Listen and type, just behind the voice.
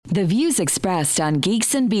The views expressed on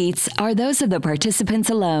Geeks and Beats are those of the participants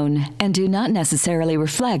alone and do not necessarily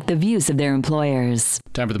reflect the views of their employers.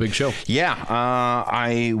 Time for the big show. Yeah,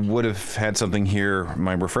 I would have had something here,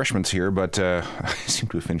 my refreshments here, but I seem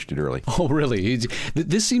to have finished it early. Oh, really?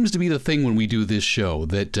 This seems to be the thing when we do this show,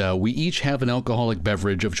 that we each have an alcoholic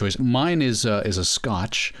beverage of choice. Mine is a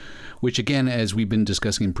scotch, which, again, as we've been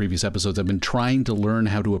discussing in previous episodes, I've been trying to learn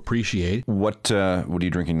how to appreciate. What are you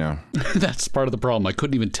drinking now? That's part of the problem. I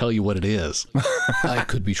couldn't even tell you what it is. I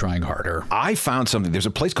could be trying harder. I found something. There's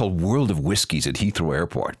a place called World of Whiskeys at Heathrow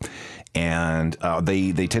Airport, and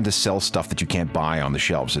they tend to sell stuff that you can't buy on the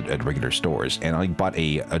shelves at regular stores. And I bought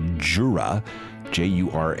a Jura,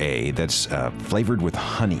 Jura, that's flavored with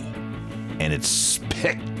honey, and it's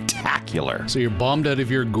spectacular. So you're bombed out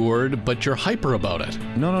of your gourd, but you're hyper about it.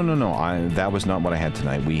 No. That was not what I had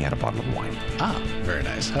tonight. We had a bottle of wine. Ah, very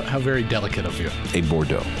nice. How very delicate of you. A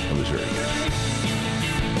Bordeaux. It was very good.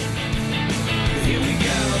 Here we go.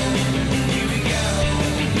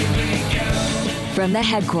 From the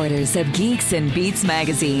headquarters of Geeks and Beats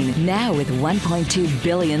magazine, now with 1.2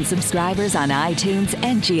 billion subscribers on iTunes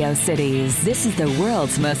and GeoCities, this is the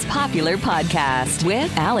world's most popular podcast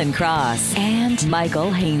with Alan Cross and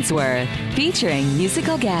Michael Hainsworth, featuring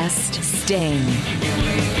musical guest Sting.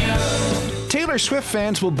 Taylor Swift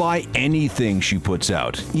fans will buy anything she puts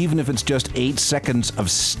out, even if it's just 8 seconds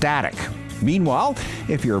of static. Meanwhile,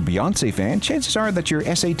 if you're a Beyonce fan, chances are that your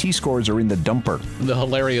SAT scores are in the dumper. The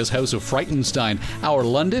Hilarious House of Frightenstein. Our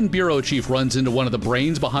London bureau chief runs into one of the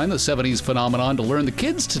brains behind the 70s phenomenon to learn the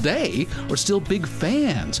kids today are still big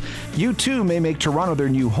fans. U2 may make Toronto their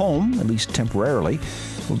new home, at least temporarily.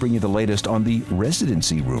 We'll bring you the latest on the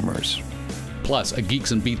residency rumors. Plus, a Geeks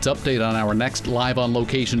and Beats update on our next live on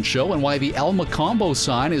location show and why the Mocombo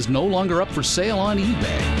sign is no longer up for sale on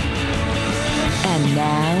eBay. And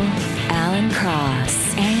now, Alan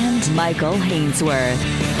Cross and Michael Hainsworth.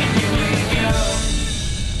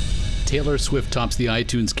 Taylor Swift tops the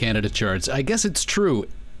iTunes Canada charts. I guess it's true.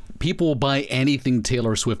 People will buy anything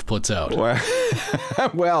Taylor Swift puts out.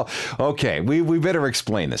 Well, okay, we better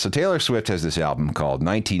explain this. So Taylor Swift has this album called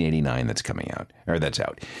 1989 that's coming out, or that's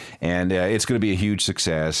out. And it's going to be a huge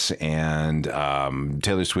success. And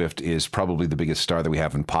Taylor Swift is probably the biggest star that we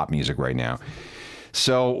have in pop music right now.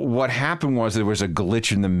 So what happened was there was a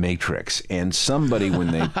glitch in the matrix, and somebody,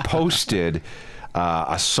 when they posted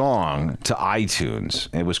a song to iTunes,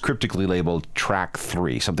 it was cryptically labeled track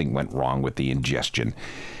 3. Something went wrong with the ingestion.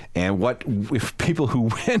 And if people who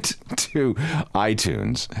went to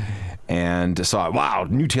iTunes and saw, wow,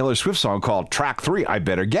 new Taylor Swift song called track 3, I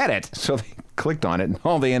better get it. So they clicked on it, and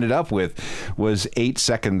all they ended up with was 8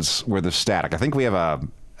 seconds worth of static. I think we have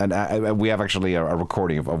actually a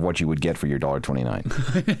recording of what you would get for your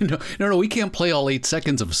 $1.29. No, we can't play all 8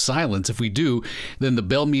 seconds of silence. If we do, then the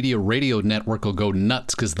Bell Media radio network will go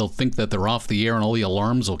nuts because they'll think that they're off the air and all the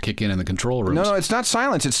alarms will kick in the control rooms. No, it's not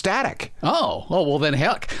silence. It's static. Oh, well then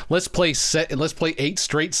heck, let's play 8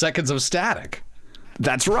 straight seconds of static.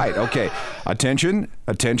 That's right. Okay. Attention.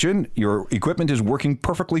 Your equipment is working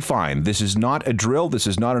perfectly fine. This is not a drill. This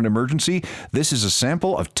is not an emergency. This is a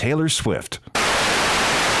sample of Taylor Swift.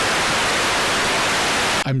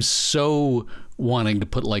 I'm so wanting to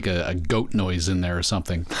put like a goat noise in there or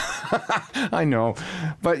something. I know,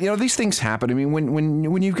 but these things happen. I mean,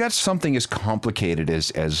 when you've got something as complicated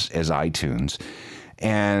as iTunes,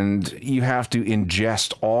 and you have to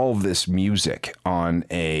ingest all this music on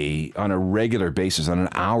a regular basis, on an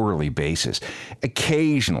hourly basis,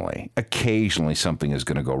 occasionally something is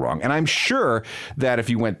going to go wrong. And I'm sure that if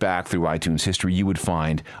you went back through iTunes history, you would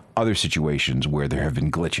find other situations where there have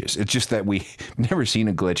been glitches. It's just that we've never seen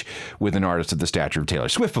a glitch with an artist of the stature of Taylor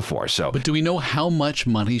Swift before. But do we know how much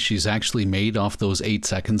money she's actually made off those 8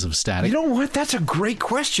 seconds of static? You know what? That's a great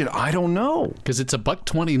question. I don't know. Because it's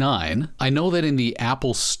 $1.29. I know that in the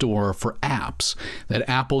Apple Store for apps, that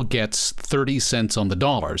Apple gets 30 cents on the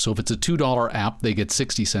dollar. So if it's a $2 app, they get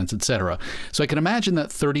 60 cents, etc. So I can imagine that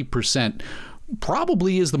 30%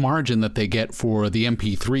 probably is the margin that they get for the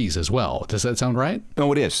MP3s as well. Does that sound right? No,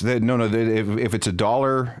 it is. No. If it's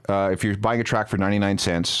 $1, if you're buying a track for 99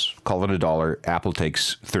 cents, call it $1, Apple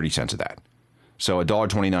takes 30 cents of that. So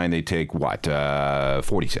 $1.29, they take what?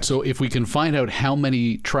 40 cents. So if we can find out how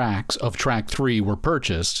many tracks of track 3 were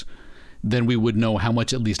purchased, then we would know how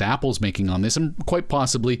much at least Apple's making on this, and quite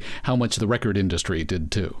possibly how much the record industry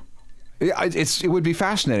did too. It would be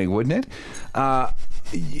fascinating, wouldn't it?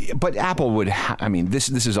 But Apple would, this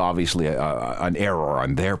is obviously an error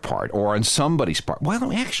on their part or on somebody's part.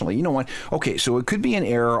 Well, actually, you know what? Okay, so it could be an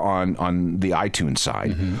error on the iTunes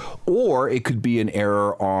side, or it could be an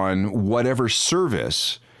error on whatever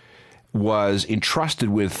service was entrusted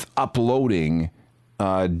with uploading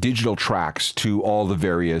digital tracks to all the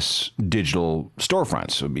various digital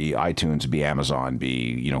storefronts. So it'd be iTunes, it'd be Amazon,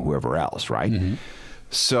 be whoever else, right? Mm-hmm.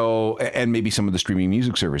 So, and maybe some of the streaming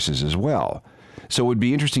music services as well. So it would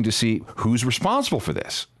be interesting to see who's responsible for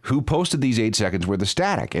this. Who posted these 8 seconds worth of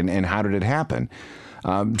static, and how did it happen?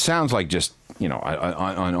 Sounds like just an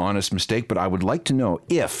honest mistake, but I would like to know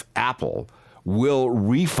if Apple will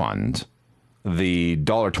refund the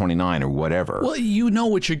 $1.29 or whatever. Well, you know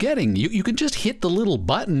what you're getting. You can just hit the little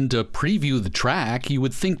button to preview the track. You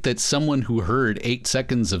would think that someone who heard 8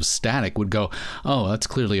 seconds of static would go, oh, that's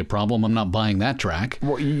clearly a problem. I'm not buying that track.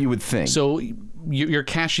 Well, you would think. So you're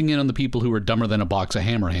cashing in on the people who are dumber than a box of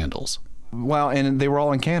hammer handles. Well, and they were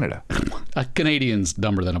all in Canada. A Canadian's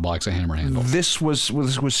dumber than a box of hammer handles. This was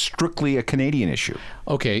strictly a Canadian issue.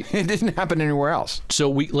 Okay. It didn't happen anywhere else. So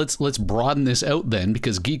let's broaden this out then,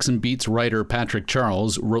 because Geeks and Beats writer Patrick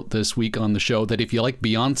Charles wrote this week on the show that if you like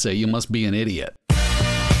Beyonce, you must be an idiot.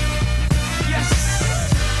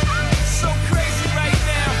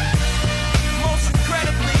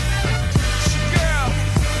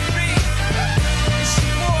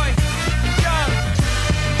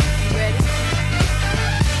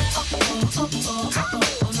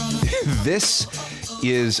 This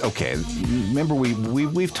is okay. Remember,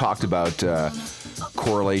 we've talked about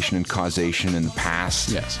correlation and causation in the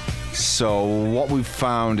past. Yes. So what we've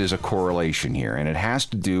found is a correlation here, and it has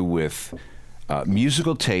to do with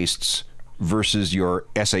musical tastes versus your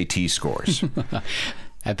SAT scores.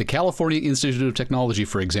 At the California Institute of Technology,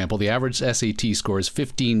 for example, the average SAT score is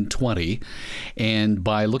 1520. And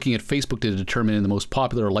by looking at Facebook to determine the most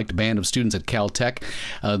popular or liked band of students at Caltech,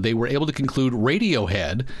 they were able to conclude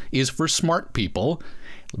Radiohead is for smart people,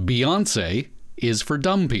 Beyonce is for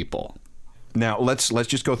dumb people. Now, let's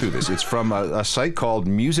just go through this. It's from a site called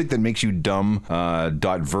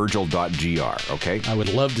musicthatmakesyoudumb.virgil.gr, okay? I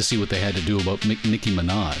would love to see what they had to do about Nicki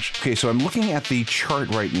Minaj. Okay, so I'm looking at the chart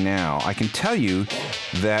right now. I can tell you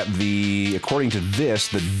that according to this,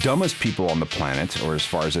 the dumbest people on the planet, or as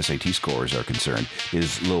far as SAT scores are concerned,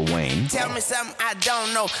 is Lil Wayne. Tell me something I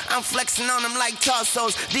don't know. I'm flexing on them like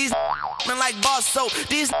torsos. These like boss soap.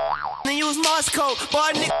 These they use Morse code.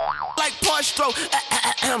 Boy, like Porstro.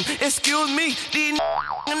 Excuse me. These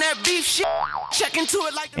and that beef shit. Check into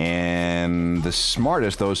it like. And the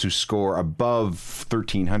smartest, those who score above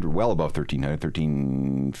 1300, well above 1300,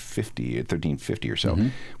 1350 or so,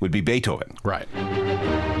 would be Beethoven. Right.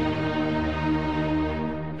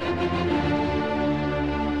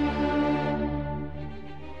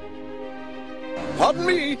 Pardon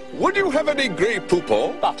me, would you have any grey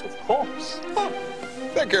poopo? But of course. Oh,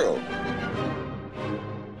 thank you.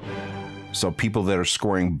 So people that are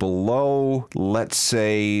scoring below, let's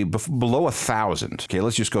say, below 1,000. Okay,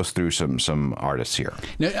 let's just go through some artists here.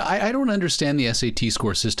 Now, I don't understand the SAT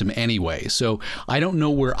score system anyway, so I don't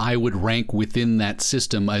know where I would rank within that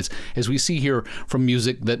system. As we see here from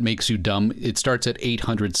Music That Makes You Dumb, it starts at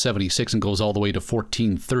 876 and goes all the way to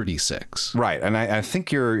 1436. Right, and I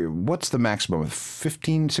think what's the maximum?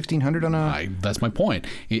 1,600 on a... That's my point,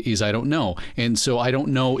 is I don't know. And so I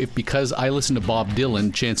don't know if because I listen to Bob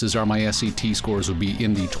Dylan, chances are my SAT scores would be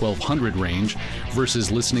in the 1,200 range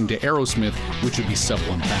versus listening to Aerosmith, which would be sub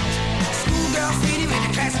 1,000. Schoolgirl city with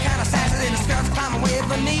the classic kind of sashes in the skirts climbing way up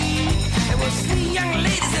her knee. There was 3 young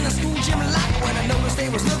ladies in a school gym locker when I noticed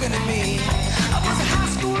they was looking at me. I was a high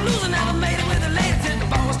school loser, never made it with the ladies till the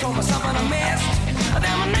boss told me something I missed.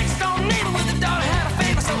 Then my next door neighbor with the daughter had a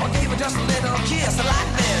favor, so I gave her just a little kiss like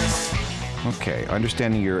this. Okay,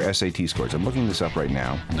 understanding your SAT scores. I'm looking this up right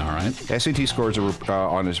now. All right. SAT scores are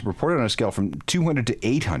reported on a scale from 200 to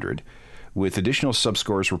 800, with additional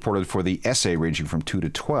subscores reported for the essay ranging from 2 to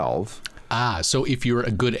 12. So if you're a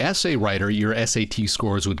good essay writer, your SAT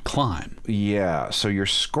scores would climb. Yeah, so your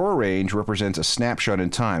score range represents a snapshot in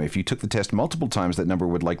time. If you took the test multiple times, that number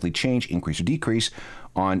would likely change, increase, or decrease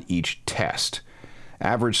on each test.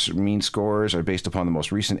 Average mean scores are based upon the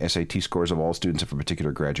most recent SAT scores of all students of a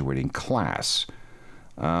particular graduating class.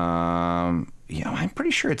 I'm pretty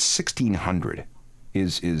sure it's 1,600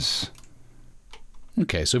 is...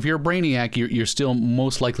 Okay, so if you're a brainiac, you're still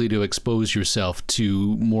most likely to expose yourself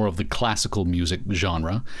to more of the classical music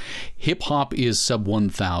genre. Hip-hop is sub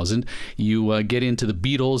 1,000. You get into the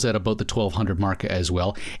Beatles at about the 1,200 mark as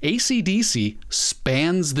well. AC/DC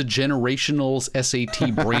spans the generational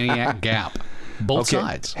SAT brainiac gap. Both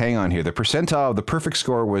sides. Hang on here. The percentile of the perfect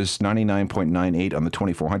score was 99.98 on the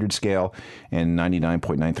 2400 scale and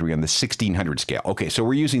 99.93 on the 1600 scale. Okay, so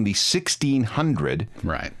we're using the 1600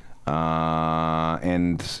 right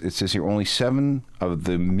And it says here only 7 of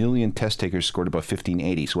the million test takers scored above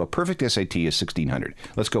 1580. So a perfect SAT is 1600.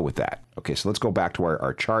 Let's go with that. Okay, so let's go back to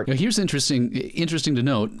our chart. Now, here's interesting to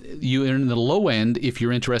note. You are in the low end if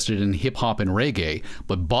you're interested in hip hop and reggae,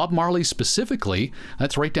 but Bob Marley specifically,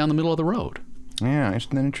 that's right down the middle of the road. Yeah,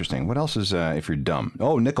 isn't that interesting? What else is if you're dumb?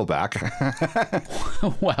 Oh, Nickelback.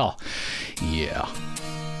 Well, yeah.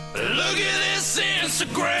 Look at this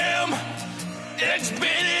Instagram. Eggs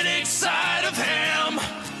Benedict side of ham.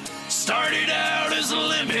 Started out as a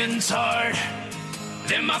lemon tart.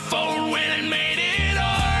 Then my phone went and made it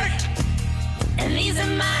art. And these are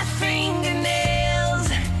my fingernails.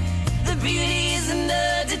 The beauties and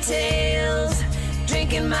the details.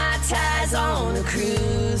 Drinking my ties on a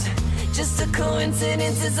cruise. Just a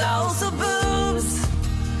coincidence, it's also boobs.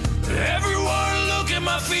 Everyone look at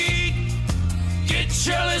my feet. Get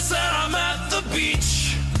jealous that I'm at the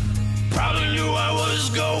beach. Probably knew I was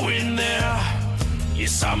going there. You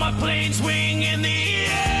saw my plane swing in the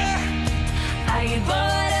air. Are you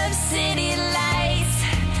bored of city lights?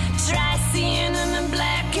 Try seeing them in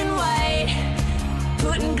black and white.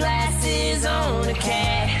 Putting glasses on a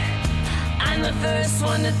cat. I'm the first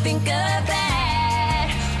one to think of that.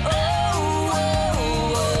 Oh,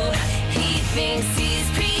 oh, oh. He thinks he's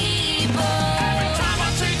people. Every time I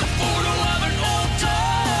take a photo of an old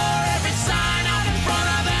door, every sign out in front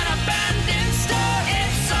of an abandoned store,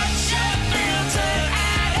 it's such a thrill to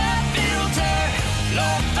add a filter.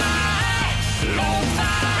 Lo-fi,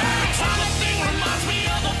 lo-fi. Every time a thing reminds me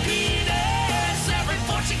of a penis. Every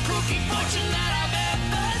fortune cookie fortune that I've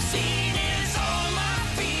ever seen is on my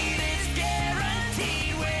feet. It's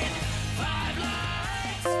guaranteed with 5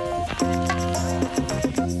 likes.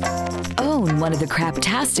 Own one of the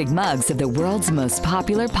craptastic mugs of the world's most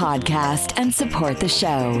popular podcast and support the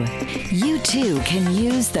show. You too can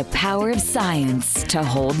use the power of science to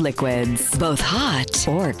hold liquids, both hot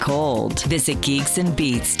or cold. Visit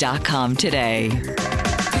geeksandbeats.com today.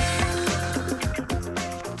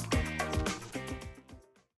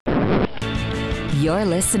 You're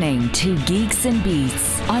listening to Geeks and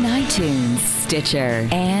Beats on iTunes, Stitcher,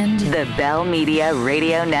 and the Bell Media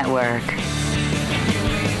Radio Network.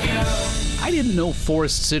 I didn't know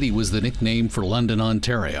Forest City was the nickname for London,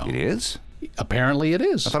 Ontario. It is? Apparently it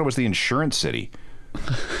is. I thought it was the insurance city.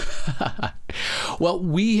 Well,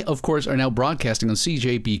 we, of course, are now broadcasting on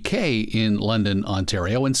CJBK in London,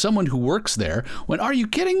 Ontario, and someone who works there went, "Are you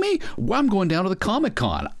kidding me? Well, I'm going down to the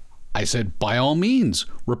Comic-Con." I said, "By all means,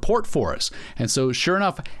 report for us." And so, sure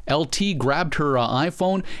enough, LT grabbed her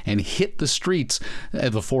iPhone and hit the streets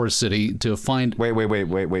of the Forest City to find...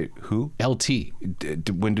 Wait. Who? LT.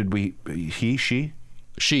 When did we... He? She?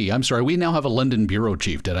 She. I'm sorry. We now have a London bureau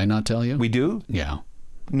chief. Did I not tell you? We do? Yeah.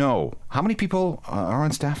 No. How many people are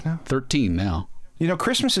on staff now? 13 now. You know,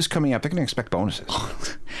 Christmas is coming up. They're going to expect bonuses.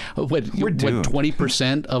 What, We're doomed.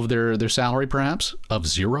 20% of their salary, perhaps? Of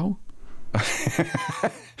zero?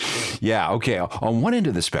 Yeah, okay. On one end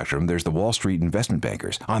of the spectrum, there's the Wall Street investment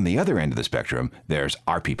bankers. On the other end of the spectrum, there's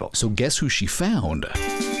our people. So guess who she found?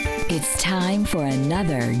 It's time for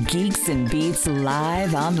another Geeks and Beats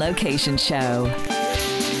live on location show.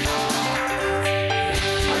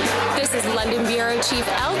 This is London Bureau Chief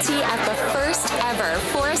LT at the first ever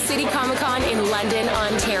Forest City Comiccon in London,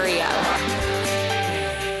 Ontario.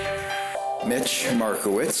 Mitch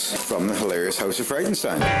Markowitz from the Hilarious House of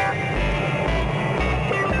Frightenstein.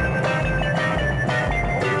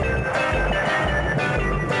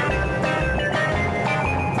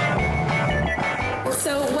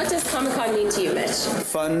 So what does Comic-Con mean to you, Mitch?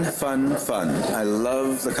 Fun. I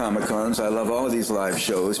love the Comic-Cons. I love all of these live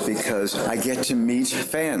shows because I get to meet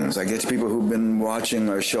fans. I get to people who've been watching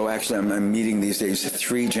our show. Actually, I'm meeting these days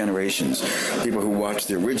 3 generations. People who watched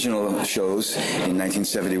the original shows in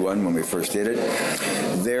 1971 when we first did it.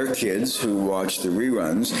 Their kids who watched the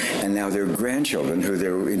reruns, and now their grandchildren who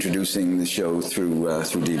they're introducing the show through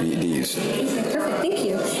DVDs. Perfect, thank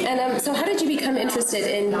you. And so how did you become interested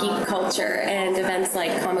in geek culture and events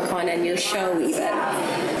like Comic-Con and your show even?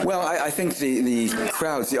 Well, I think the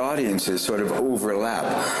crowds, the audiences sort of overlap.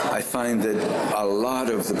 I find that a lot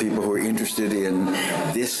of the people who are interested in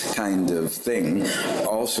this kind of thing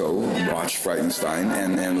also watched Frightenstein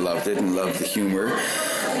and loved it and loved the humor.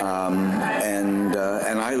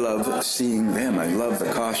 And I love seeing them. I love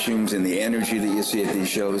the costumes and the energy that you see at these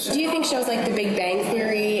shows. Do you think shows like The Big Bang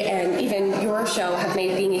Theory and even your show have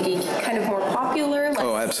made being a geek kind of more popular?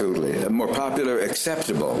 Oh, absolutely. More popular,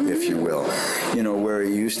 acceptable, if you will. You know, where it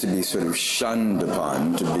used to be sort of shunned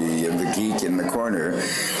upon to be the geek in the corner.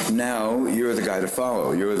 Now you're the guy to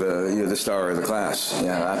follow. You're the star of the class.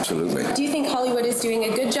 Yeah, absolutely. Do you think Hollywood is doing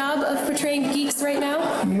a good job of portraying geeks right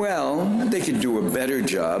now? Well, they could do a better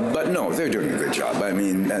job, but no, they're doing a good job. I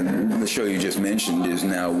mean, and the show you just mentioned is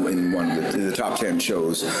now in one of the top 10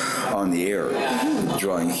 shows on the air,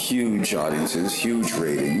 drawing huge audiences, huge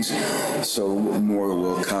ratings. So more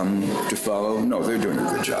will come to follow. No, they're doing a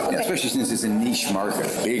good job, Okay. especially since it's a niche market,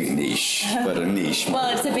 a big niche, but a niche.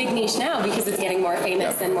 Well, it's a big niche now because it's getting more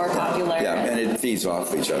famous and more popular. Yeah, and it feeds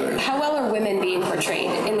off each other. How well are women being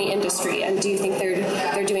portrayed in the industry? And do you think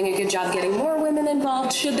they're doing a good job getting more women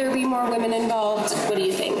involved? Should there be more women involved? What do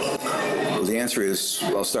you think? Well, the answer is,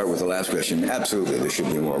 I'll start with the last question. Absolutely, there should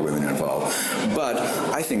be more women involved. But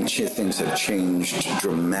I think things have changed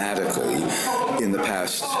dramatically in the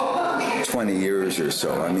past 20 years or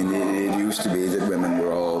so. I mean, it used to be that women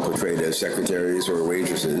were all portrayed as secretaries or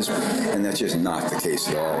waitresses, and that's just not the case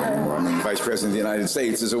at all anymore. I mean, the Vice President of the United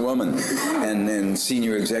States is a woman, and then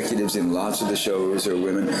senior executives in lots of the shows are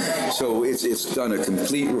women. So it's done a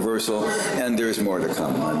complete reversal, and there's more to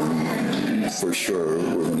come. I mean, for sure,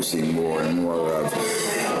 we're going to see more and more of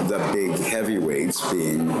the big heavyweights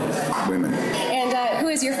being women. And who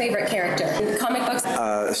is your favorite character in comic books?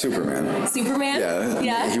 Superman. Superman?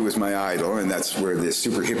 Yeah, he was my idol, and that's where this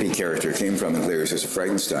super hippie character came from in Hilarious House of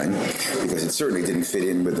Frightenstein, because it certainly didn't fit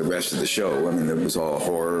in with the rest of the show. I mean, it was all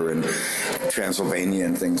horror and Transylvania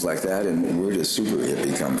and things like that, and where does super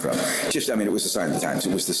hippie come from? Just, I mean, it was a sign of the times.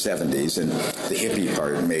 It was the 70s, and the hippie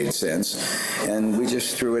part made sense, and we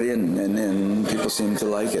just threw it in, and people seemed to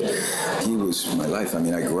like it. He was my life. I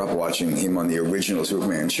mean, I grew up watching him on the original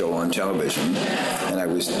Superman show on television, and I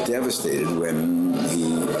was devastated when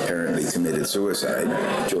he apparently committed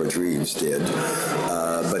suicide. George Reeves did.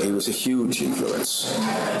 But he was a huge influence.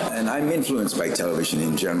 And I'm influenced by television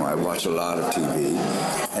in general. I watch a lot of TV,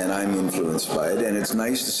 and I'm influenced by it. And it's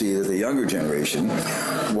nice to see that the younger generation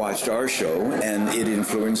watched our show, and it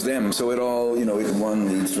influenced them. So it all, you know, one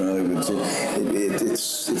leads to another.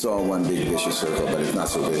 It's all one big vicious circle, but it's not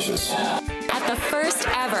so vicious. At the first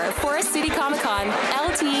ever Forest City Comiccon,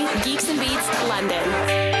 LT, Geeks and Beats, London.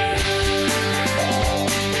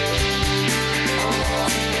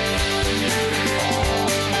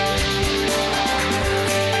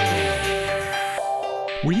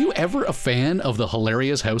 Were you ever a fan of the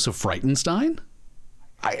Hilarious House of Frightenstein?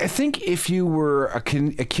 I think if you were a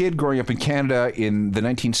kid growing up in Canada in the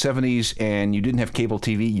 1970s and you didn't have cable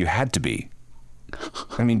TV, you had to be.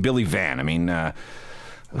 I mean, Billy Van. I mean,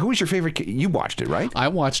 who was your favorite? You watched it, right? I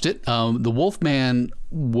watched it. The Wolfman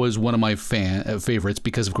was one of my favorites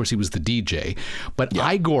because, of course, he was the DJ. But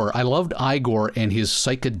yeah. Igor, I loved Igor and his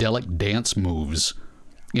psychedelic dance moves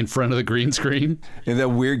in front of the green screen. And that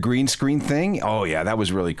weird green screen thing? Oh, yeah, that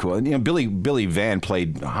was really cool. And, you know, Billy Van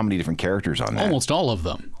played how many different characters on that? Almost all of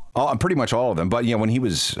them. Pretty much all of them. But, yeah, when he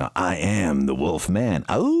was, I am the Wolf Man.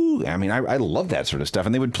 Oh, I mean, I love that sort of stuff.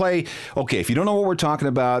 And they would play, okay, if you don't know what we're talking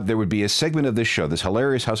about, there would be a segment of this show, this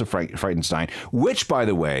Hilarious House of Frightenstein, which, by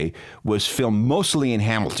the way, was filmed mostly in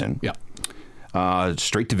Hamilton. Yeah.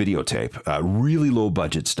 Straight to videotape. Really low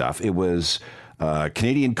budget stuff. It was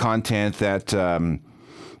Canadian content that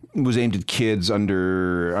was aimed at kids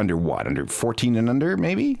under what? Under 14 and under,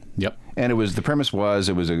 maybe? Yep. And the premise was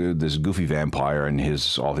this goofy vampire and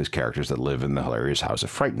all his characters that live in the Hilarious House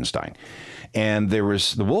of Frightenstein. And there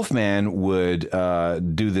was, the Wolfman would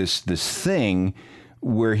do this thing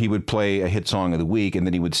where he would play a hit song of the week, and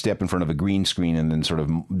then he would step in front of a green screen and then sort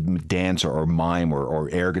of dance or mime or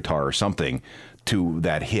air guitar or something to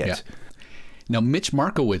that hit. Yeah. Now, Mitch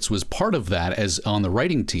Markowitz was part of that as on the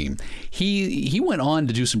writing team. He went on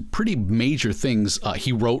to do some pretty major things.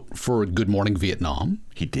 He wrote for Good Morning Vietnam.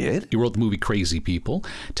 He did? He wrote the movie Crazy People.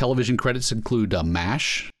 Television credits include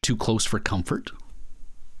MASH, Too Close for Comfort.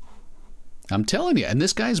 I'm telling you, and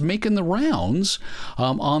this guy's making the rounds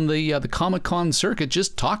on the Comic-Con circuit,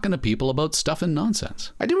 just talking to people about stuff and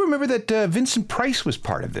nonsense. I do remember that Vincent Price was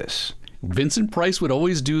part of this. Vincent Price would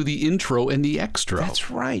always do the intro and the extra. That's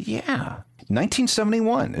right, yeah.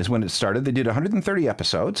 1971 is when it started. They did 130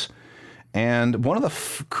 episodes. And one of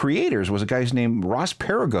the creators was a guy named Ross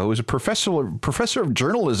Perigo, who was a professor of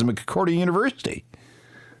journalism at Concordia University.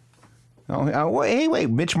 Wait,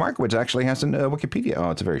 Mitch Markowitz actually has a Wikipedia.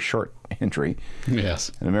 Oh, it's a very short entry.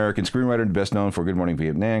 Yes. An American screenwriter best known for Good Morning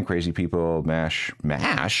Vietnam, Crazy People, MASH.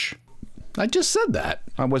 MASH? I just said that.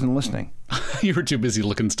 I wasn't listening. You were too busy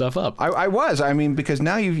looking stuff up. I was. I mean, because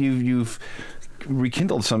now you've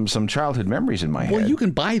rekindled some childhood memories in my head. Well, you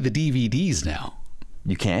can buy the DVDs now.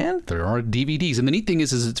 You can? There are DVDs. And the neat thing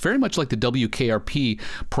is it's very much like the WKRP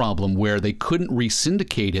problem where they couldn't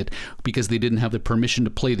re-syndicate it because they didn't have the permission to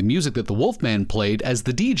play the music that the Wolfman played as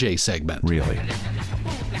the DJ segment. Really?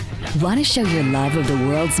 Want to show your love of the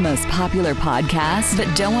world's most popular podcast,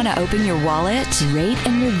 but don't want to open your wallet? Rate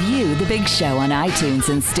and review The Big Show on iTunes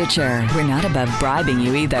and Stitcher. We're not above bribing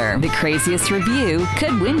you either. The craziest review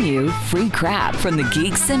could win you free crap from the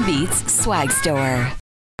Geeks and Beats swag store.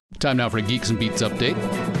 Time now for a Geeks and Beats update.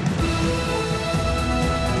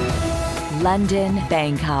 London,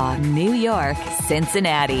 Bangkok, New York,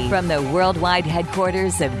 Cincinnati. From the worldwide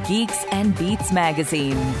headquarters of Geeks and Beats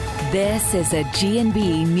magazine, this is a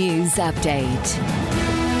G&B News Update.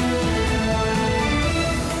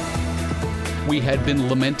 We had been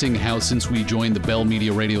lamenting how since we joined the Bell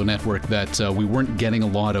Media Radio Network that we weren't getting a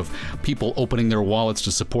lot of people opening their wallets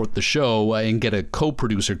to support the show and get a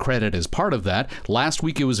co-producer credit as part of that. Last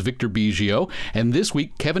week it was Victor Biggio, and this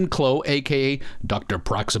week Kevin Clow, a.k.a. Dr.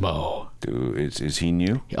 Proximo. Is he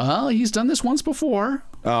new? He's done this once before.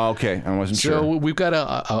 Oh, okay. I wasn't sure. So we've got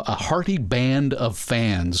a hearty band of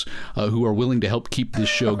fans who are willing to help keep this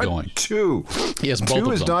show going. Two. Yes, both Two of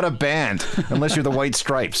them. is not a band unless you're the White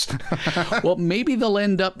Stripes. Well, maybe they'll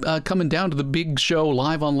end up coming down to the big show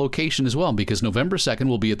live on location as well, because November 2nd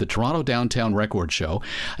we'll be at the Toronto Downtown Record Show,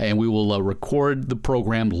 and we will record the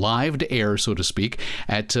program live to air, so to speak,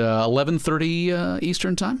 at 11:30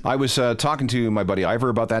 Eastern Time. I was talking to my buddy Ivor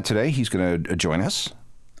about that today. He's going to join us.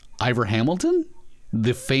 Ivor Hamilton?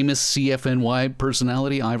 The famous CFNY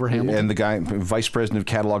personality, Ivor Hamilton. And the guy, Vice President of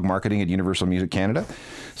Catalog Marketing at Universal Music Canada.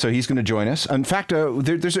 So he's going to join us. In fact,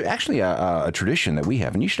 there's actually a tradition that we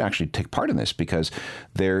have, and you should actually take part in this, because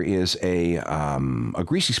there is a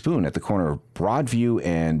greasy spoon at the corner of Broadview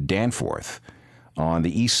and Danforth on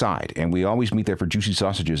the east side, and we always meet there for juicy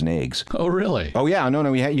sausages and eggs. Oh, really? Oh, yeah.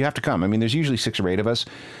 No, you have to come. I mean, there's usually 6 or 8 of us,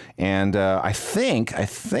 and I think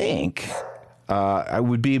I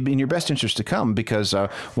would be in your best interest to come, because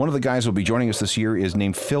one of the guys who will be joining us this year is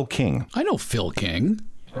named Phil King. I know Phil King.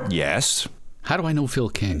 Yes. How do I know Phil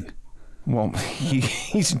King? Well,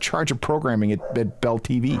 he's in charge of programming at Bell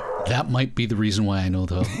TV. That might be the reason why I know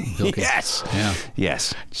the Phil King. Yes. Yeah.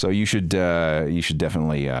 Yes. So you should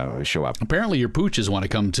definitely show up. Apparently your pooches want to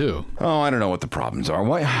come too. Oh, I don't know what the problems are.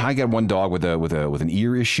 I got one dog with an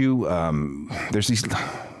ear issue.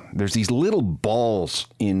 There's these little balls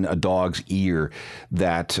in a dog's ear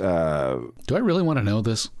that... Do I really want to know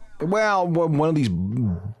this? Well, one of these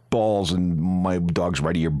balls in my dog's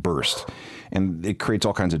right ear burst, and it creates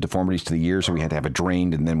all kinds of deformities to the ear, so we had to have it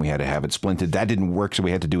drained, and then we had to have it splinted. That didn't work, so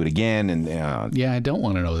we had to do it again. And yeah, I don't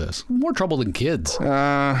want to know this. More trouble than kids.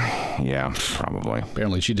 Yeah, probably.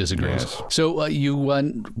 Apparently she disagrees. Yes. So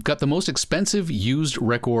you got the most expensive used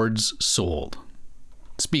records sold.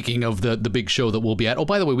 Speaking of the big show that we'll be at. Oh,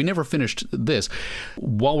 by the way, we never finished this.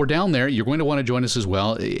 While we're down there, you're going to want to join us as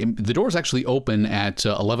well. The doors actually open at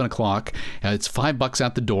 11 o'clock. It's $5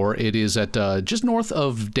 at the door. It is at just north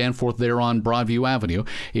of Danforth there on Broadview Avenue.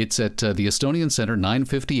 It's at the Estonian Center,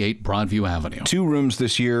 958 Broadview Avenue. 2 rooms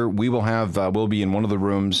this year. We'll be in one of the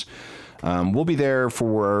rooms. We'll be there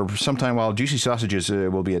for some time while Juicy Sausages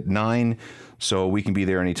will be at 9. So we can be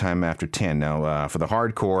there anytime after 10. Now, for the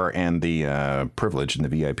hardcore and the privileged and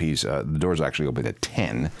the VIPs, the doors actually open at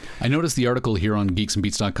 10. I noticed the article here on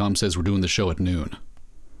geeksandbeats.com says we're doing the show at noon.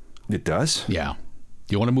 It does? Yeah.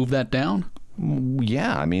 Do you want to move that down?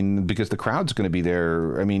 Yeah, I mean, because the crowd's going to be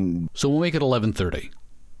there. I mean... So we'll make it 11:30.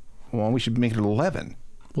 Well, we should make it 11.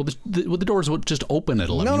 Well, the doors will just open at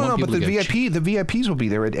 11. No, but the VIPs will be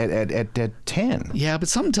there at 10. Yeah, but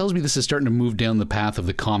something tells me this is starting to move down the path of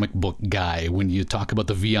the comic book guy when you talk about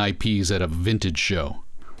the VIPs at a vintage show.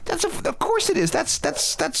 Of course it is.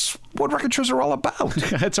 That's what record shows are all about.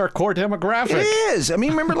 That's our core demographic. It is. I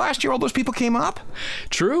mean, remember last year all those people came up?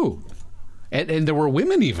 True. And there were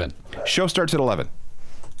women even. Show starts at 11.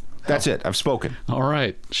 That's it. I've spoken. All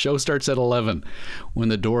right. Show starts at 11 when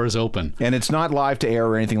the door is open. And it's not live to air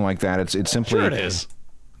or anything like that. It's simply... Sure it is.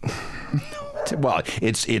 Well,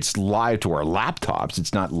 it's live to our laptops.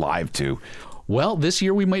 It's not live to... Well, this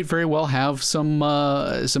year we might very well have some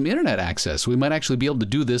internet access. We might actually be able to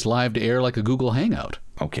do this live to air like a Google Hangout.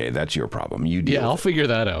 Okay, that's your problem. You deal Yeah, I'll with it. figure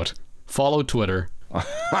that out. Follow Twitter.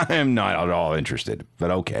 I am not at all interested,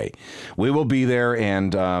 but okay. We will be there,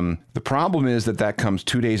 and the problem is that comes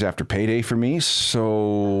 2 days after payday for me,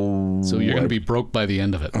 so... So you're going to be broke by the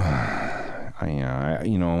end of it.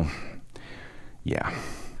 Yeah.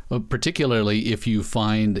 Particularly if you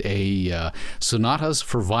find a Sonatas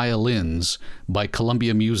for Violins by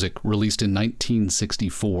Columbia Music released in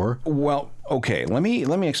 1964. Well, okay, let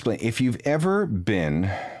me explain. If you've ever been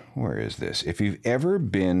where is this? If you've ever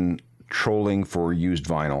been trolling for used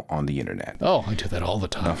vinyl on the internet. Oh, I do that all the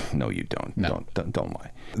time. No, you don't. No. Don't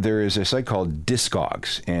lie. There is a site called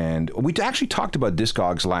Discogs, and we actually talked about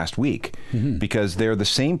Discogs last week because they're the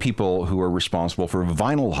same people who are responsible for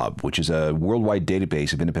Vinyl Hub, which is a worldwide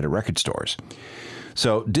database of independent record stores.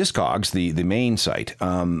 So Discogs, the main site,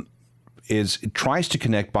 it tries to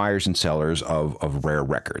connect buyers and sellers of rare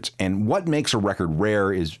records. And what makes a record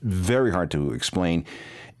rare is very hard to explain.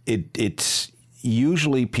 It's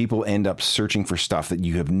usually people end up searching for stuff that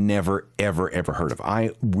you have never, ever, ever heard of. I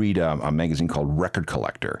read a magazine called Record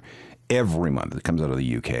Collector every month. It comes out of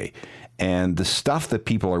the UK. And the stuff that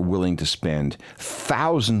people are willing to spend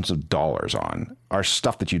thousands of dollars on are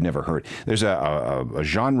stuff that you've never heard. There's a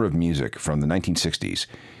genre of music from the 1960s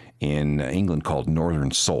in England called Northern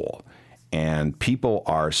Soul. And people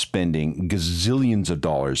are spending gazillions of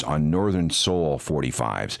dollars on Northern Soul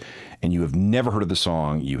 45s. And you have never heard of the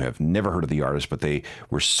song, you have never heard of the artist, but they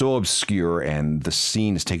were so obscure and the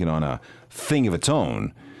scene has taken on a thing of its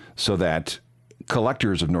own so that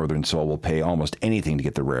collectors of Northern Soul will pay almost anything to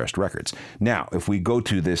get the rarest records. Now, if we go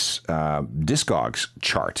to this Discogs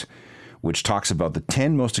chart, which talks about the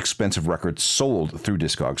 10 most expensive records sold through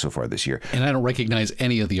Discogs so far this year. And I don't recognize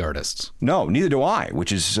any of the artists. No, neither do I,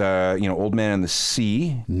 which is, Old Man and the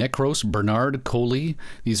Sea. Necros, Bernard, Coley.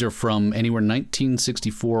 These are from anywhere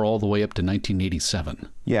 1964 all the way up to 1987.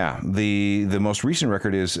 Yeah, the most recent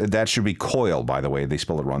record is, that should be Coil, by the way. They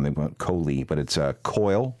spell it wrong. They went Coley, but it's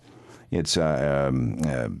Coil. It's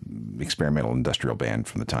experimental industrial band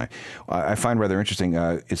from the time. I find rather interesting.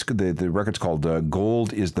 It's the record's called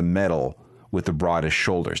 "Gold Is the Metal with the Broadest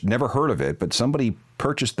Shoulders." Never heard of it, but somebody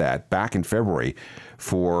purchased that back in February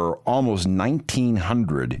for almost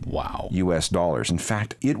 $1,900 US dollars. In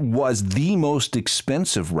fact, it was the most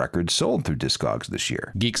expensive record sold through Discogs this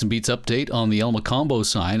year. Geeks and Beats update on the El Mocombo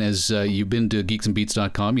sign. As you've been to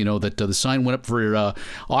geeksandbeats.com, you know that the sign went up for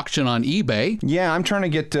auction on eBay. Yeah, I'm trying to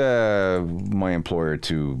get my employer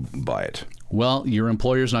to buy it. Well, your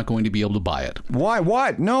employer's not going to be able to buy it. Why?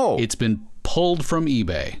 What? No. It's been pulled from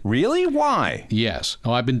eBay. Really? Why? Yes.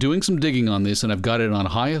 Oh, I've been doing some digging on this, and I've got it on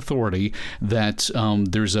high authority that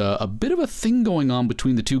there's a bit of a thing going on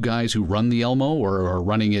between the two guys who run the Elmo or are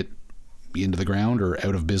running it into the ground or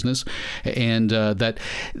out of business, and that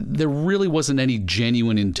there really wasn't any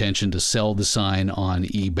genuine intention to sell the sign on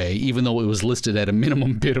eBay, even though it was listed at a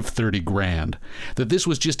minimum bid of $30,000. That this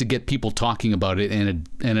was just to get people talking about it and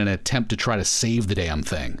an attempt to try to save the damn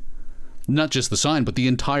thing. Not just the sign, but the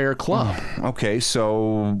entire club. Okay,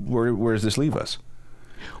 so where does this leave us?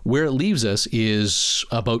 Where it leaves us is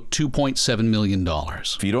about $2.7 million.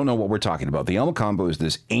 If you don't know what we're talking about, the El Mocombo is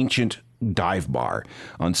this ancient dive bar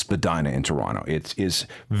on Spadina in Toronto. It is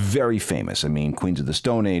very famous. I mean, Queens of the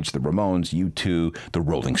Stone Age, the Ramones, U2, the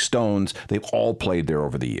Rolling Stones, they've all played there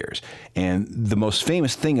over the years. And the most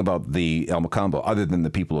famous thing about the El Mocombo, other than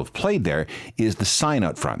the people who have played there, is the sign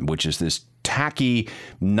out front, which is this tacky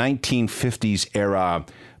 1950s era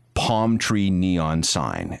palm tree neon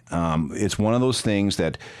sign. It's one of those things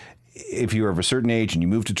that if you're of a certain age and you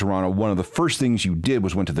moved to Toronto, one of the first things you did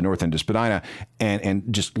was went to the north end of Spadina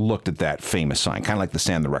and just looked at that famous sign, kind of like the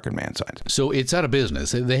Sam the Record Man signs. So it's out of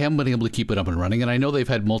business. They haven't been able to keep it up and running, and I know they've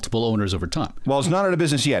had multiple owners over time. Well, it's not out of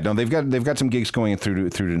business yet. No, they've got some gigs going through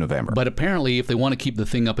to November. But apparently, if they want to keep the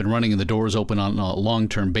thing up and running and the doors open on a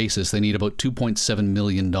long-term basis, they need about $2.7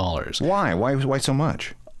 million. Why? Why so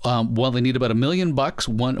much? Well, they need about $1 million,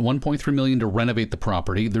 $1.3 million to renovate the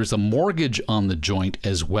property. There's a mortgage on the joint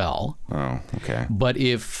as well. Oh, okay. But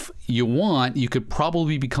if you want, you could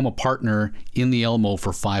probably become a partner in the Elmo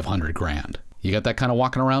for $500,000. You got that kind of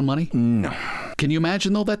walking around money? No. Can you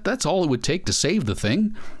imagine though that's all it would take to save the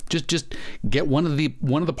thing? Just get one of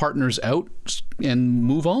the partners out and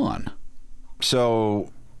move on.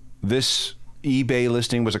 So this eBay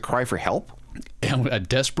listing was a cry for help? A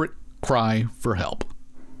desperate cry for help.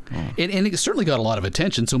 And it certainly got a lot of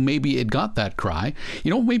attention, so maybe it got that cry.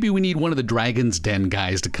 Maybe we need one of the Dragon's Den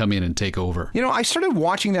guys to come in and take over. I started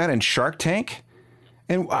watching that in Shark Tank,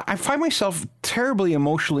 and I find myself terribly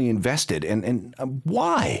emotionally invested. And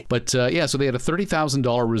why? But so they had a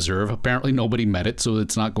 $30,000 reserve. Apparently nobody met it, so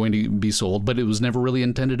it's not going to be sold, but it was never really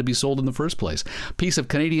intended to be sold in the first place. Piece of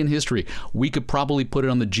Canadian history. We could probably put it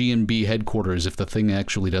on the G&B headquarters if the thing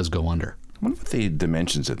actually does go under. I wonder what the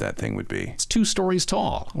dimensions of that thing would be. It's 2 stories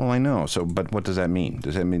tall. Well, I know. But what does that mean?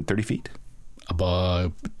 Does that mean 30 feet?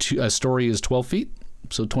 A story is 12 feet,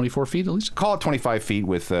 so 24 feet at least. Call it 25 feet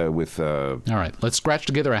with. All right, let's scratch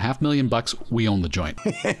together $500,000. We own the joint.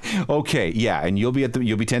 Okay, yeah, and you'll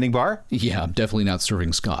be tending bar? Yeah, I'm definitely not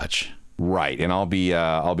serving scotch. Right, and I'll be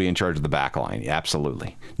in charge of the back line.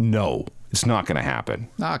 Absolutely. No, it's not going to happen.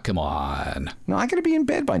 Ah, come on. No, I got to be in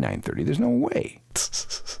bed by 9:30. There's no way.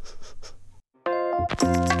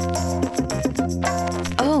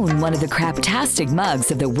 Own one of the craptastic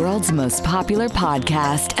mugs of the world's most popular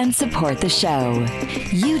podcast and support the show.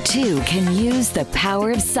 You too can use the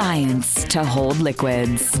power of science to hold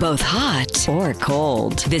liquids, both hot or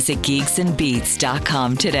cold. Visit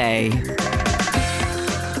geeksandbeats.com today.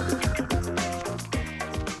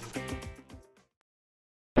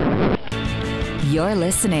 You're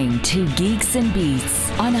listening to Geeks and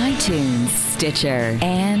Beats on iTunes, Stitcher,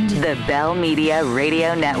 and the Bell Media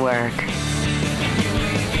Radio Network.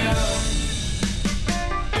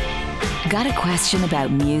 Got a question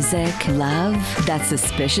about music, love, that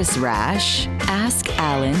suspicious rash? Ask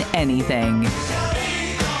Alan anything.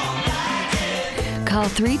 Call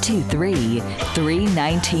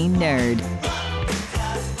 323-319-NERD.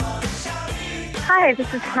 Hi,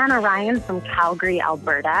 this is Hannah Ryan from Calgary,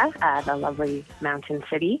 Alberta, the lovely mountain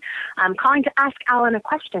city. I'm calling to ask Alan a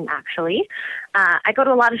question, actually. I go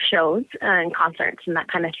to a lot of shows and concerts and that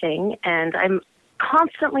kind of thing, and I'm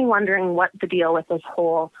constantly wondering what the deal with this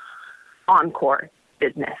whole encore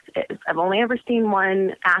business is. I've only ever seen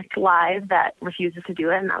one act live that refuses to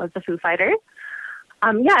do it, and that was the Foo Fighters.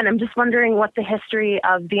 And I'm just wondering what the history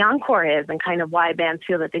of the encore is and kind of why bands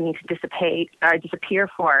feel that they need to disappear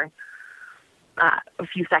for a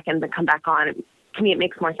few seconds and come back on. To me, it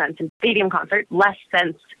makes more sense in stadium concerts, less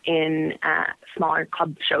sense in smaller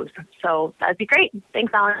club shows. So that'd be great.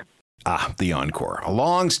 Thanks, Alan. The encore, a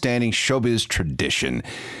long-standing showbiz tradition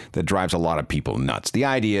that drives a lot of people nuts. The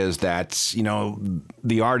idea is that,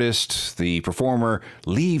 the artist, the performer,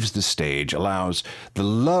 leaves the stage, allows the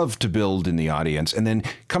love to build in the audience, and then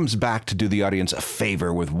comes back to do the audience a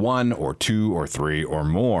favor with one or two or three or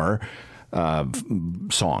more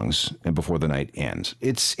songs and before the night ends.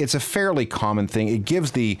 It's a fairly common thing. It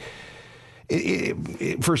gives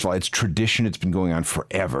first of all, it's tradition. It's been going on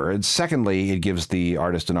forever. And secondly, it gives the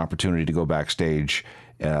artist an opportunity to go backstage,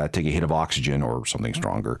 take a hit of oxygen or something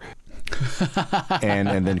stronger,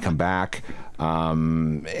 and then come back.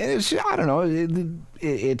 Audiences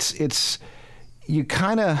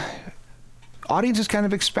kind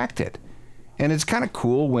of expect it. And it's kind of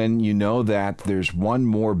cool when you know that there's one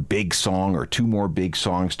more big song or two more big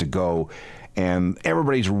songs to go, and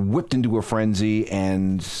everybody's whipped into a frenzy,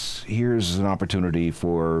 and here's an opportunity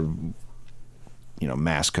for,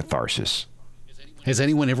 mass catharsis. Has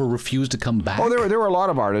anyone ever refused to come back? Oh, there were a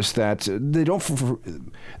lot of artists that they don't.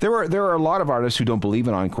 There are a lot of artists who don't believe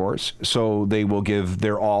in encores, so they will give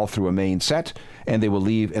their all through a main set, and they will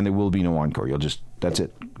leave, and there will be no encore. That's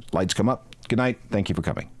it. Lights come up. Good night. Thank you for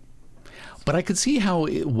coming. But I could see how,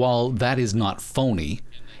 while that is not phony,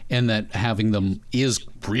 and that having them is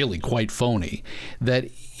really quite phony, that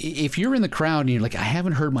if you're in the crowd and you're like, I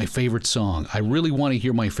haven't heard my favorite song, I really want to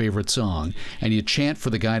hear my favorite song, and you chant for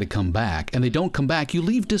the guy to come back, and they don't come back, you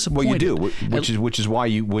leave disappointed. Well, you do, which is why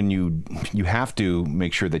you have to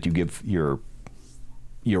make sure that you give your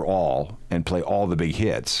all and play all the big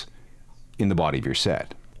hits in the body of your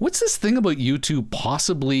set. What's this thing about you two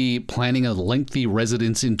possibly planning a lengthy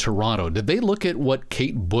residence in Toronto? Did they look at what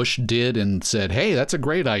Kate Bush did and said, hey, that's a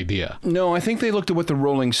great idea? No, I think they looked at what the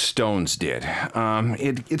Rolling Stones did.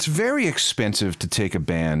 It's very expensive to take a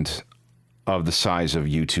band of the size of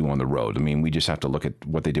U2 on the road. I mean, we just have to look at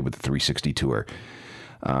what they did with the 360 tour,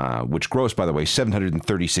 which grossed, by the way,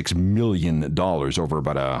 $736 million over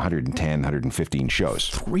about 115 shows.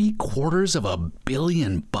 $750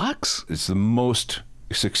 million? It's the most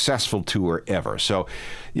successful tour ever. So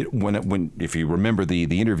when if you remember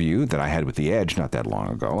the interview that I had with The Edge not that long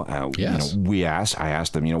ago, yes. I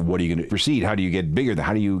asked them, what are you going to proceed? How do you get bigger?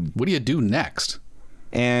 What do you do next?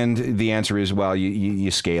 And the answer is, well,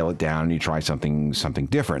 you scale it down and you try something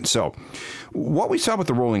different. So what we saw with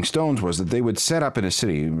the Rolling Stones was that they would set up in a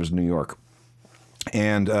city, it was New York,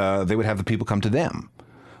 and they would have the people come to them,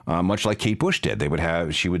 much like Kate Bush did.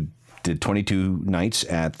 Did 22 nights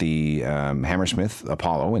at the Hammersmith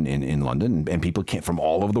Apollo in London, and people from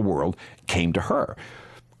all over the world came to her.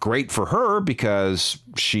 Great for her because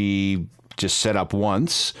she just set up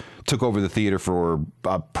once, took over the theater for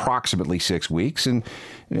approximately 6 weeks, and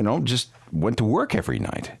just went to work every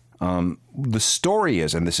night. The story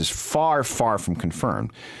is, and this is far, far from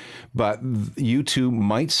confirmed, but U2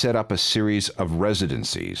 might set up a series of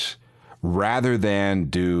residencies rather than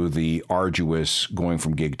do the arduous going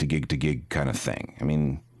from gig to gig to gig kind of thing. I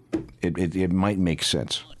mean, it might make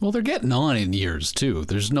sense. Well, they're getting on in years, too.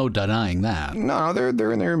 There's no denying that. No,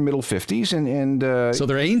 they're in their middle 50s. and So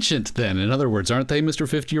they're ancient, then. In other words, aren't they, Mr.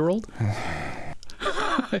 50-year-old?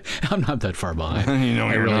 I'm not that far behind. You're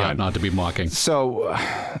I really not. ought not to be mocking. So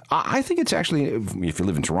I think it's actually, if you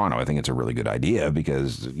live in Toronto, I think it's a really good idea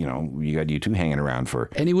because, you got you two hanging around for...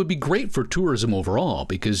 And it would be great for tourism overall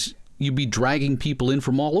because you'd be dragging people in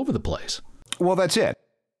from all over the place. Well, that's it.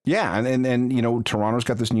 Yeah, and Toronto's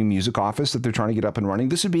got this new music office that they're trying to get up and running.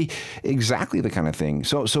 This would be exactly the kind of thing.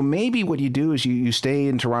 So maybe what you do is you stay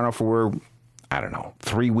in Toronto for, I don't know,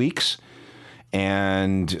 3 weeks,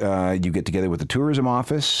 and you get together with the tourism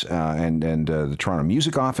office and the Toronto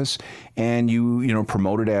music office, and you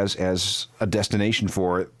promote it as a destination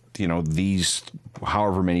for these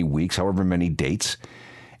however many weeks, however many dates,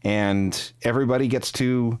 and everybody gets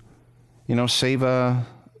to save a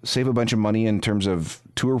bunch of money in terms of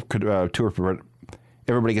tour.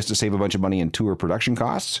 Everybody gets to save a bunch of money in tour production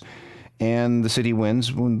costs, and the city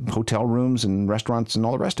wins with hotel rooms and restaurants and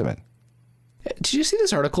all the rest of it. Did you see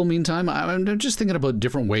this article, meantime? I'm just thinking about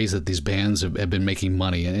different ways that these bands have been making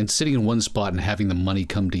money, and sitting in one spot and having the money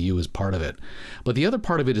come to you is part of it. But the other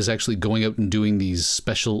part of it is actually going out and doing these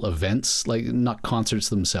special events, like not concerts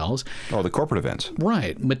themselves. Oh, the corporate events.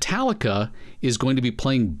 Right. Metallica is going to be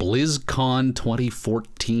playing BlizzCon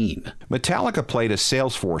 2014. Metallica played a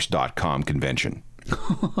Salesforce.com convention.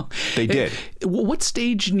 They did. What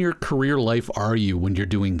stage in your career life are you when you're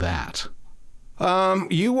doing that?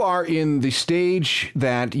 You are in the stage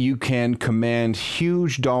that you can command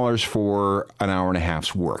huge dollars for an hour and a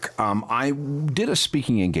half's work. I did a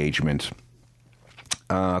speaking engagement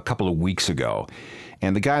a couple of weeks ago,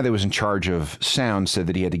 and the guy that was in charge of sound said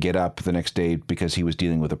that he had to get up the next day because he was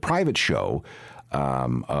dealing with a private show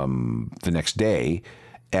the next day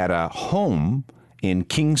at a home in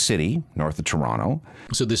King City, north of Toronto.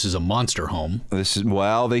 So this is a monster home.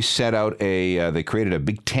 They set out they created a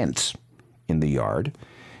big tent in the yard,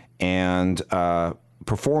 and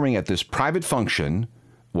performing at this private function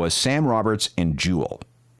was Sam Roberts and Jewel.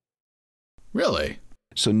 Really?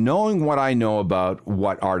 So knowing what I know about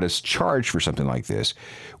what artists charge for something like this,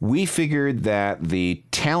 we figured that the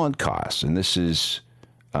talent costs, and this is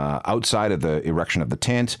outside of the erection of the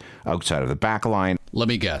tent, outside of the back line. Let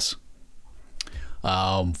me guess.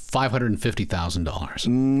 $550,000.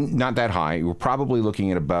 Not that high. We're probably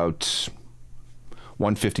looking at about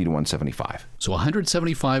 150 to 175. So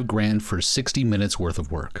 175 grand for 60 minutes worth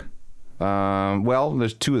of work. Well,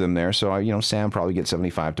 there's two of them there, so Sam probably get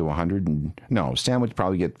 75 to 100, and Sam would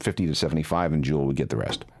probably get 50 to 75, and Jewel would get the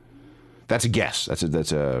rest. That's a guess.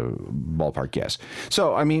 That's a ballpark guess.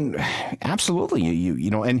 So I mean, absolutely,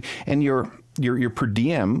 and your per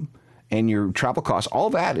diem and your travel costs, all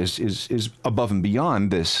that is above and beyond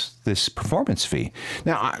this performance fee.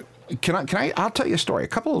 Now, I'll tell you a story. A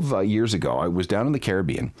couple of years ago, I was down in the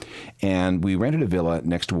Caribbean, and we rented a villa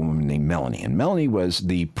next to a woman named Melanie. And Melanie was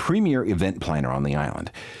the premier event planner on the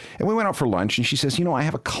island. And we went out for lunch, and she says, I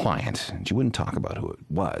have a client. And she wouldn't talk about who it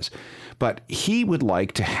was. But he would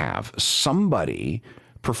like to have somebody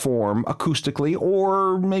perform acoustically,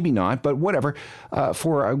 or maybe not, but whatever,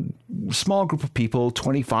 for a small group of people,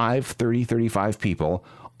 25, 30, 35 people,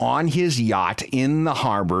 on his yacht in the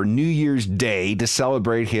harbor New Year's Day to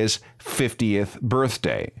celebrate his 50th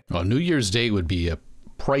birthday. Well, New Year's Day would be a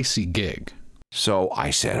pricey gig. So I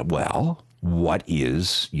said, well, what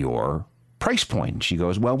is your price point? She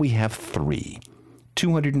goes, well, we have three,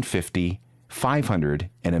 250, 500,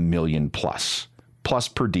 and $1 million plus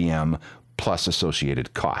per diem, plus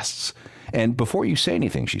associated costs. And before you say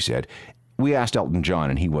anything, she said, we asked Elton John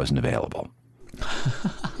and he wasn't available.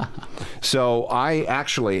 So I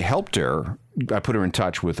actually helped her. I put her in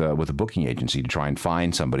touch with a booking agency to try and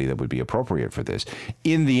find somebody that would be appropriate for this.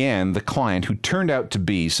 In the end, the client, who turned out to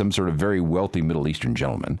be some sort of very wealthy Middle Eastern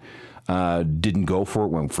gentleman, didn't go for it,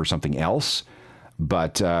 went for something else.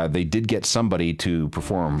 But they did get somebody to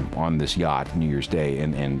perform on this yacht New Year's Day,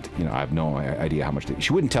 and I have no idea how much.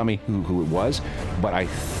 She wouldn't tell me who it was, but I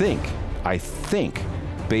think,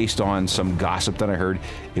 based on some gossip that I heard,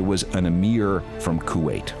 it was an emir from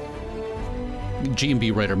Kuwait. G&B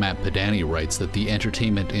writer Matt Padani writes that the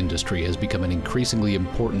entertainment industry has become an increasingly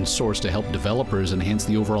important source to help developers enhance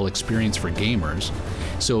the overall experience for gamers.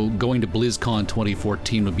 So going to BlizzCon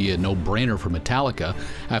 2014 would be a no-brainer for Metallica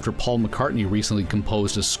after Paul McCartney recently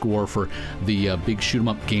composed a score for the big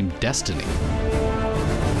shoot-'em-up game Destiny.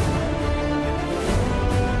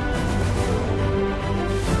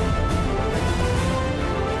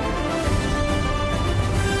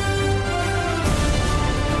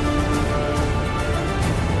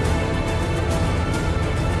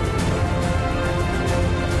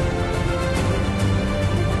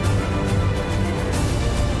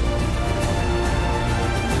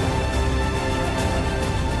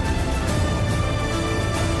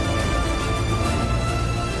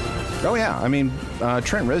 yeah. I mean,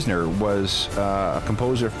 Trent Reznor was a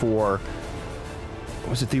composer for,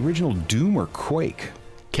 was it the original Doom or Quake?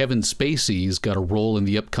 Kevin Spacey's got a role in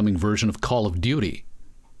the upcoming version of Call of Duty.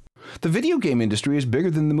 The video game industry is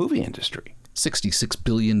bigger than the movie industry. $66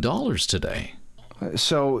 billion today.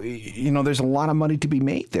 So, there's a lot of money to be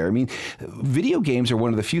made there. I mean, video games are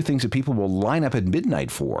one of the few things that people will line up at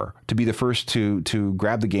midnight for, to be the first to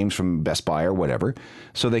grab the games from Best Buy or whatever,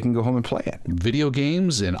 so they can go home and play it. Video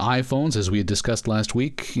games and iPhones, as we had discussed last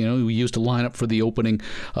week, we used to line up for the opening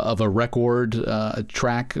of a record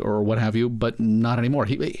track or what have you, but not anymore.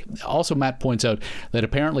 Also, Matt points out that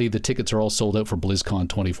apparently the tickets are all sold out for BlizzCon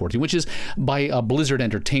 2014, which is by Blizzard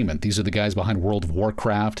Entertainment. These are the guys behind World of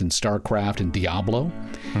Warcraft and StarCraft and Diablo.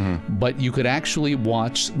 But you could actually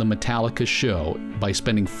watch the Metallica show by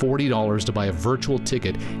spending $40 to buy a virtual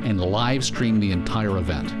ticket and live stream the entire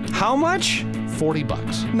event. How much?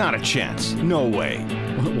 $40. Not a chance. No way.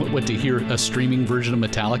 What, to hear a streaming version of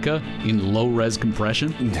Metallica in low-res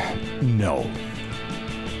compression? No.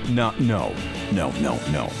 No.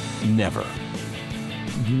 Never.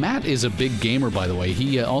 Matt is a big gamer, by the way.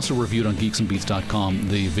 He also reviewed on geeksandbeats.com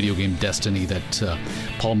the video game Destiny that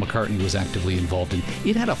Paul McCartney was actively involved in.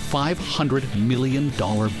 It had a $500 million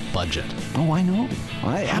budget. Oh, I know.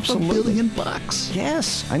 Absolutely. $500 million.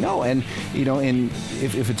 Yes, I know. And,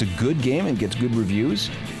 if it's a good game and gets good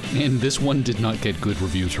reviews. And this one did not get good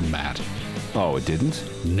reviews from Matt. Oh, it didn't?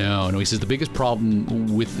 No. He says the biggest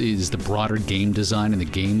problem is the broader game design and the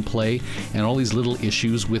gameplay, and all these little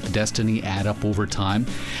issues with Destiny add up over time.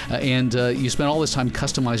 And you spend all this time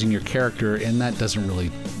customizing your character, and that doesn't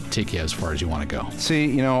really take you as far as you want to go.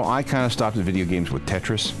 See, I kind of stopped at video games with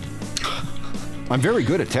Tetris. I'm very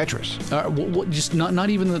good at Tetris. Just not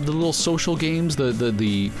even the little social games.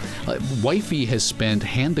 The wifey has spent,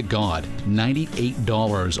 hand to God,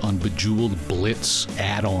 $98 on Bejeweled Blitz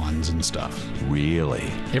add-ons and stuff. Really?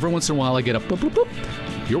 Every once in a while I get a boop, boop, boop.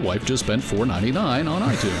 Your wife just spent $4.99 on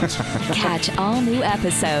iTunes. Catch all new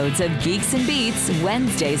episodes of Geeks and Beats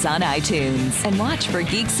Wednesdays on iTunes. And watch for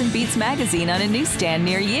Geeks and Beats magazine on a newsstand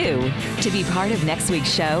near you. To be part of next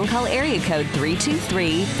week's show, call area code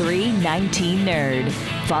 323-319-NERD.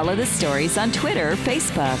 Follow the stories on Twitter,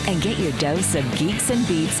 Facebook, and get your dose of Geeks and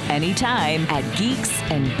Beats anytime at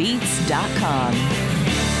geeksandbeats.com.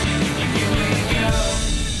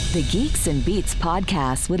 The Geeks and Beats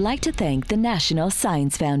podcast would like to thank the National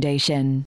Science Foundation.